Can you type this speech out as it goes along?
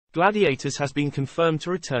Gladiators has been confirmed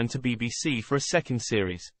to return to BBC for a second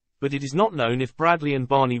series, but it is not known if Bradley and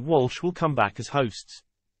Barney Walsh will come back as hosts.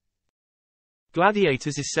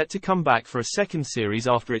 Gladiators is set to come back for a second series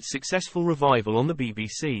after its successful revival on the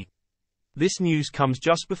BBC. This news comes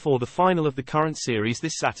just before the final of the current series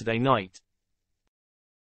this Saturday night.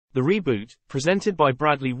 The reboot, presented by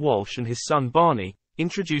Bradley Walsh and his son Barney,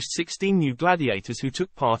 introduced 16 new gladiators who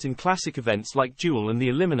took part in classic events like Duel and the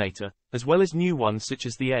Eliminator, as well as new ones such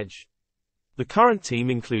as The Edge. The current team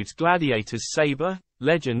includes gladiators Sabre,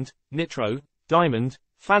 Legend, Nitro, Diamond,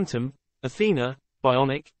 Phantom, Athena,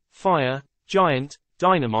 Bionic, Fire, Giant,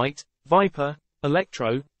 Dynamite, Viper,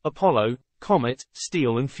 Electro, Apollo, Comet,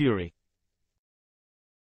 Steel and Fury.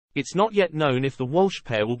 It's not yet known if the Walsh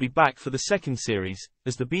pair will be back for the second series,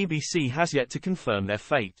 as the BBC has yet to confirm their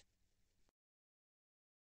fate.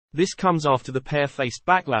 This comes after the pair faced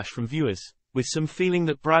backlash from viewers, with some feeling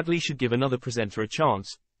that Bradley should give another presenter a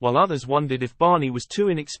chance, while others wondered if Barney was too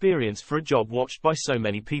inexperienced for a job watched by so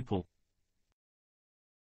many people.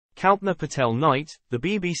 Kalpana Patel-Knight, the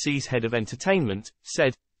BBC's head of entertainment,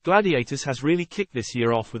 said, "Gladiators has really kicked this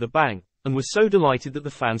year off with a bang, and was so delighted that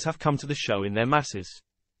the fans have come to the show in their masses.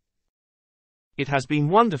 It has been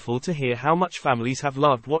wonderful to hear how much families have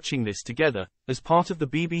loved watching this together, as part of the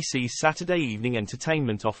BBC's Saturday evening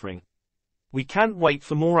entertainment offering. We can't wait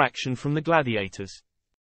for more action from the Gladiators."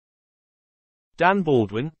 Dan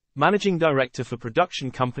Baldwin, managing director for production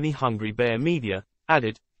company Hungry Bear Media,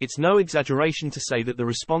 added, "It's no exaggeration to say that the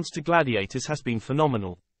response to Gladiators has been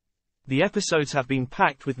phenomenal. The episodes have been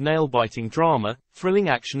packed with nail-biting drama, thrilling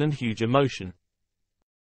action and huge emotion.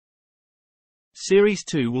 Series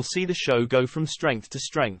 2 will see the show go from strength to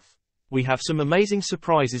strength. We have some amazing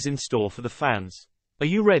surprises in store for the fans. Are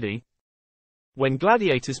you ready?" When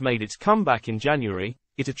Gladiators made its comeback in January,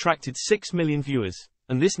 it attracted 6 million viewers,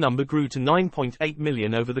 and this number grew to 9.8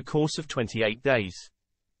 million over the course of 28 days.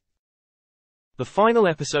 The final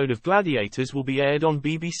episode of Gladiators will be aired on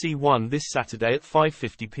BBC One this Saturday at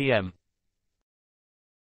 5:50 p.m.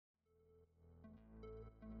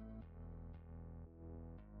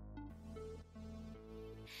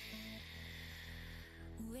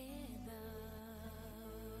 Where